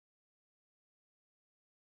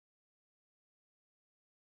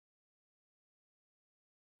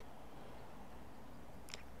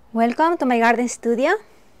Welcome to my garden studio.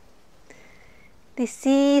 This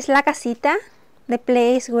is La Casita, the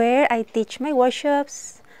place where I teach my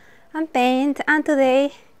workshops and paint, and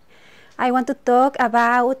today I want to talk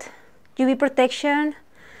about UV protection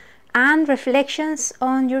and reflections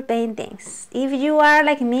on your paintings. If you are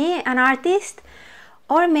like me, an artist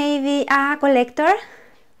or maybe a collector,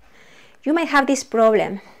 you might have this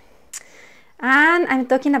problem. And I'm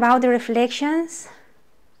talking about the reflections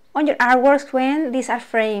on your artworks when these are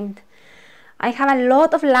framed. I have a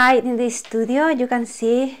lot of light in this studio. You can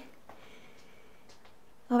see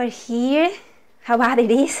over here how bad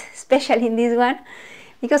it is, especially in this one,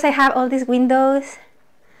 because I have all these windows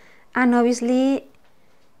and obviously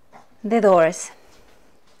the doors.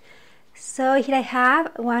 So here I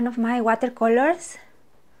have one of my watercolors,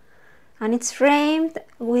 and it's framed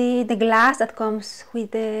with the glass that comes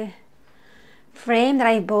with the frame that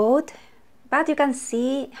I bought. But you can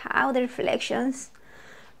see how the reflections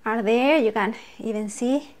are there. You can even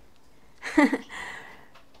see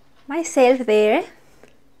myself there.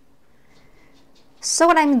 So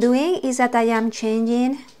what I'm doing is that I am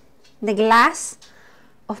changing the glass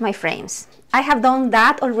of my frames. I have done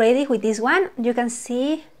that already with this one. You can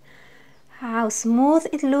see how smooth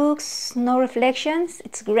it looks, no reflections,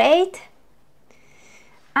 it's great.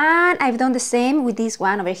 And I've done the same with this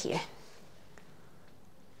one over here.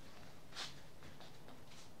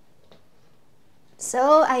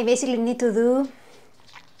 So I basically need to do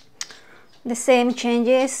the same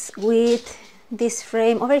changes with this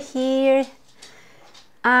frame over here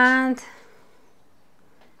and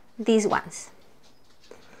these ones.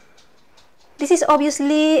 This is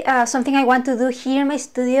obviously something I want to do here in my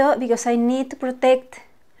studio because I need to protect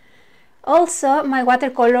also my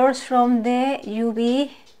watercolors from the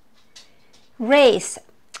UV rays.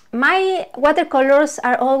 My watercolors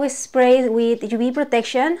are always sprayed with UV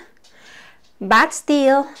protection, but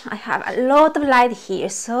still I have a lot of light here,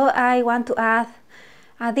 so I want to add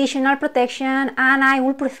additional protection, and I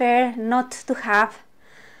would prefer not to have,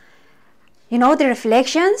 you know, the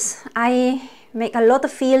reflections. I make a lot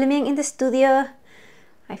of filming in the studio.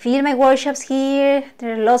 I film my workshops here.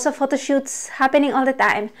 There are lots of photo shoots happening all the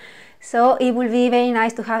time, so it will be very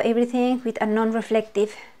nice to have everything with a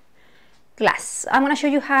non-reflective glass. I'm going to show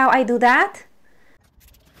you how I do that.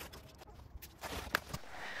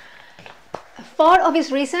 For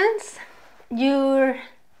obvious reasons, your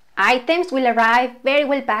items will arrive very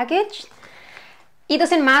well packaged. It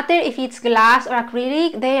doesn't matter if it's glass or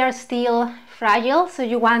acrylic, they are still fragile, so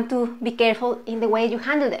you want to be careful in the way you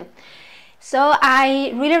handle them. So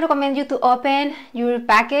I really recommend you to open your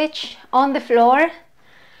package on the floor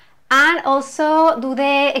and also do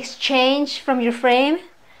the exchange from your frame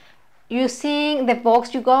using the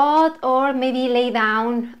box you got, or maybe lay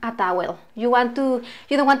down a towel. You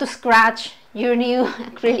don't want to scratch your new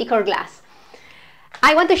acrylic or glass.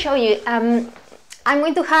 I want to show you, I'm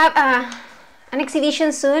going to have an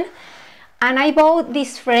exhibition soon, and I bought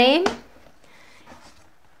this frame,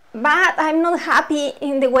 but I'm not happy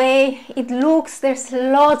in the way it looks. There's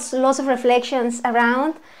lots of reflections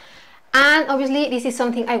around, and obviously this is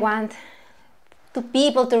something I want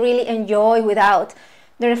people to really enjoy without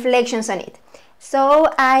the reflections on it.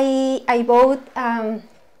 So I bought an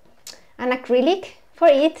acrylic for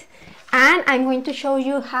it, and I'm going to show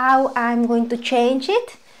you how I'm going to change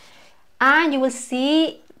it, and you will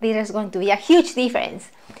see there's going to be a huge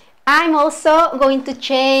difference. I'm also going to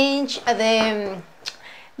change the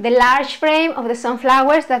large frame of the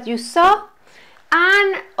sunflowers that you saw,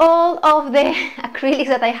 and all of the acrylics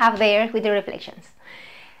that I have there with the reflections.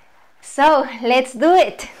 So let's do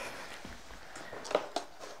it.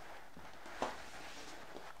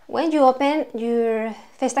 When you open your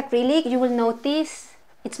first acrylic, you will notice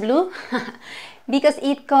it's blue because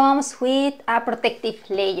it comes with a protective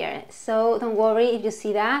layer. So don't worry if you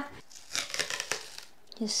see that.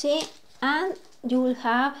 You see, and you will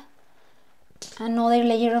have another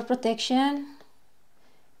layer of protection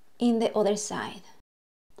in the other side.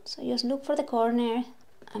 So just look for the corner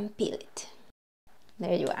and peel it.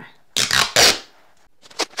 There you are.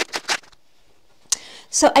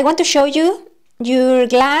 So I want to show you your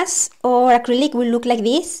glass or acrylic will look like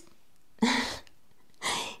this.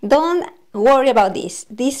 Don't worry about this.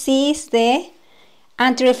 This is the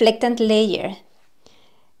anti-reflectant layer.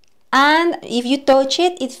 And if you touch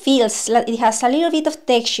it, it feels like it has a little bit of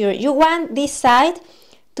texture. You want this side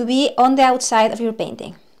to be on the outside of your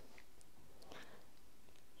painting.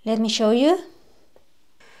 Let me show you.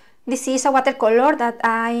 This is a watercolor that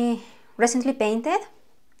I recently painted,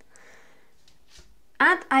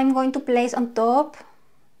 and I'm going to place on top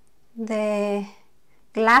the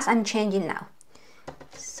glass I'm changing now.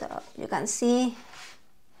 So you can see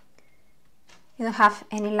You don't have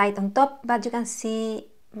any light on top, but you can see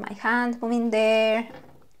my hand moving there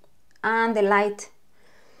and the light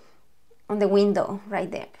on the window right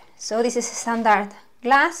there. So this is standard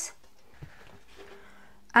glass,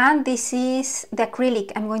 and this is the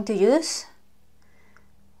acrylic I'm going to use.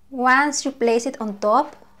 Once you place it on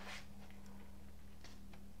top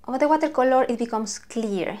of the watercolor, it becomes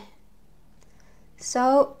clear,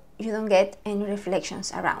 so you don't get any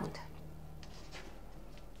reflections around.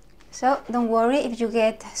 So don't worry if you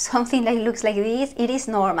get something that looks like this, it is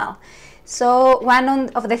normal. So one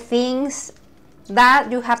of the things that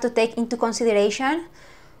you have to take into consideration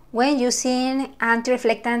when using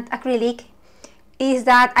anti-reflectant acrylic is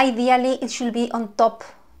that ideally it should be on top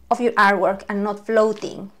of your artwork and not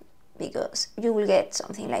floating, because you will get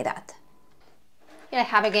something like that. Here I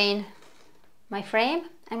have again my frame.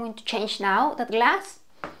 I'm going to change now that glass.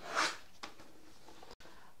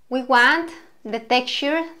 We want the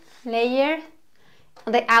texture layer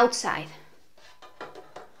on the outside.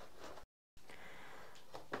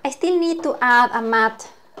 I still need to add a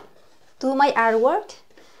matte to my artwork,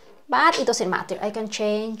 but it doesn't matter. I can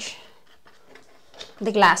change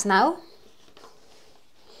the glass now.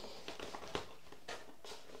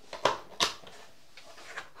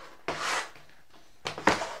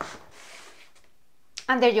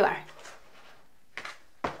 And there you are.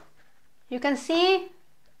 You can see,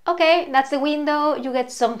 okay, that's the window, you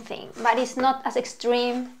get something, but it's not as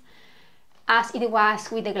extreme as it was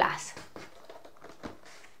with the glass.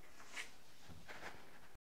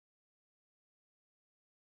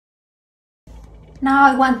 Now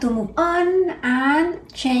I want to move on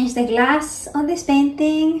and change the glass on this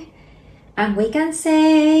painting, and we can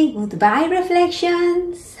say goodbye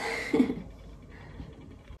reflections.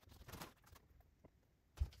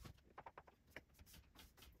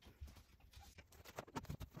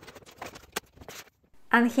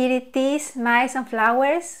 And here it is, my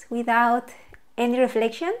sunflowers without any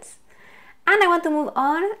reflections. And I want to move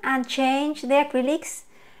on and change the acrylics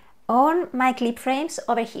on my clip frames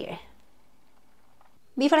over here.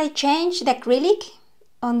 Before I change the acrylic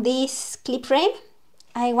on this clip frame,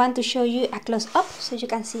 I want to show you a close-up so you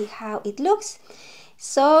can see how it looks.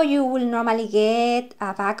 So you will normally get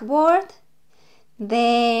a backboard,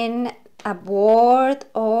 then a board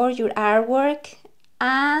or your artwork,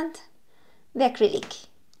 and the acrylic.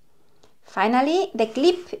 Finally, the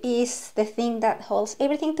clip is the thing that holds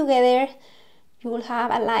everything together. You will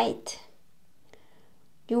have a light.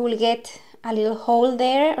 You will get a little hole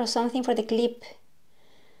there or something for the clip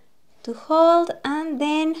to hold, and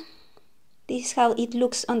then this is how it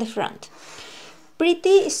looks on the front.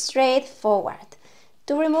 Pretty straightforward.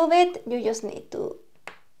 To remove it, you just need to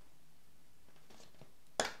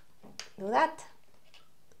do that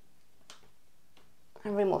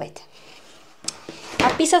and remove it. A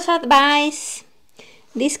piece of advice: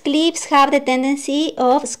 these clips have the tendency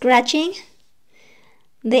of scratching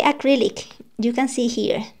the acrylic. You can see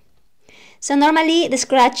here. So normally the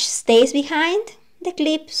scratch stays behind the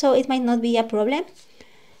clip, so it might not be a problem.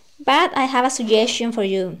 But I have a suggestion for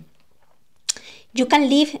you. You can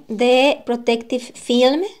leave the protective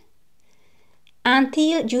film until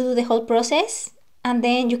you do the whole process, and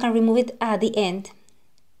then you can remove it at the end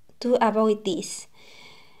to avoid this.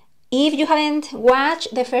 If you haven't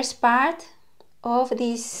watched the first part of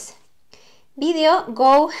this video,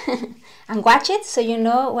 go and watch it so you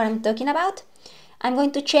know what I'm talking about. I'm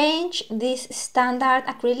going to change this standard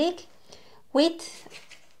acrylic with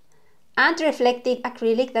anti-reflective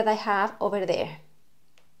acrylic that I have over there.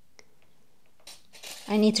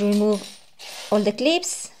 I need to remove all the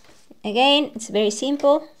clips. Again, it's very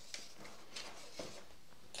simple.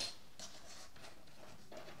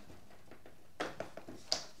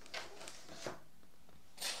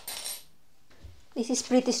 This is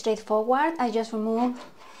pretty straightforward. I just remove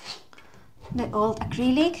the old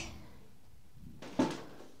acrylic.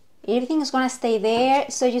 Everything is gonna stay there.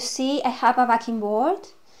 So you see I have a backing board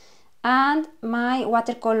and my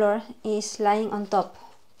watercolor is lying on top.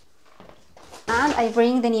 And I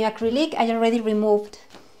bring the new acrylic. I already removed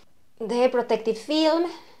the protective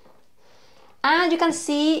film. And you can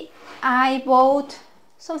see I bought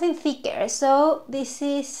something thicker. So this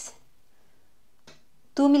is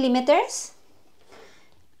 2 millimeters.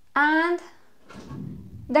 And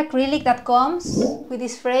the acrylic that comes with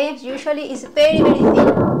these frames usually is very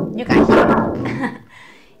thin. You can hear it.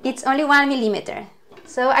 It's only 1 millimeter.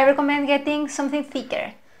 So I recommend getting something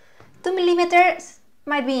thicker. 2 millimeters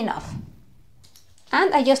might be enough.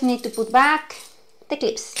 And I just need to put back the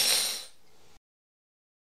clips.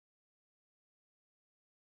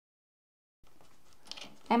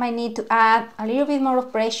 I might need to add a little bit more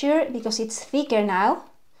of pressure because it's thicker now.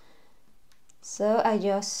 So I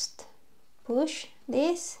just push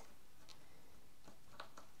this.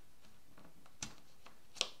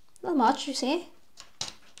 Not much, you see.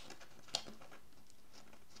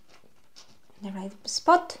 The right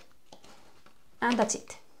spot. And that's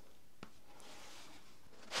it.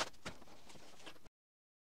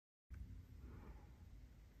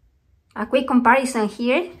 A quick comparison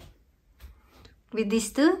here with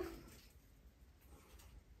these two.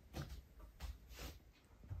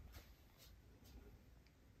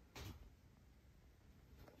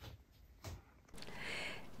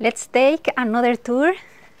 Let's take another tour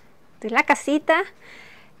to La Casita.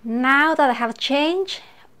 Now that I have changed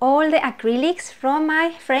all the acrylics from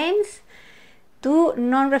my frames to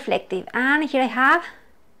non-reflective, and here I have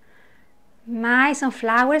my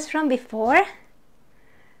sunflowers from before.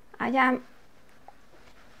 I am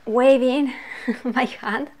waving my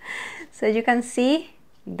hand so you can see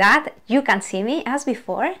that you can see me as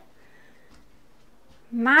before.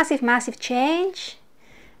 Massive change.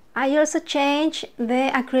 I also changed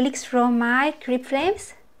the acrylics from my crepe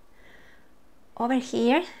frames over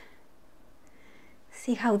here.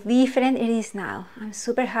 See how different it is now. I'm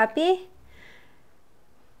super happy.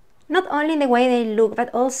 Not only in the way they look,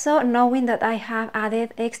 but also knowing that I have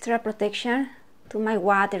added extra protection to my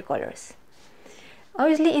watercolors.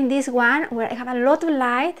 Obviously in this one, where I have a lot of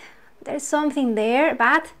light, there's something there,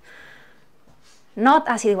 but not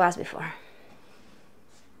as it was before.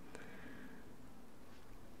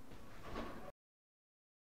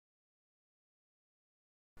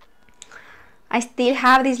 I still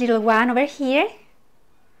have this little one over here.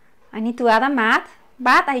 I need to add a matte,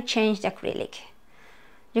 but I changed the acrylic.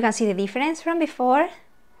 You can see the difference from before.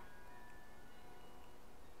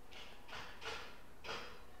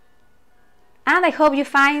 And I hope you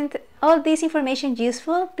find all this information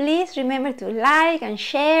useful. Please remember to like and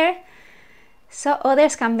share so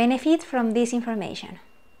others can benefit from this information.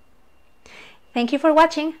 Thank you for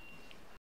watching.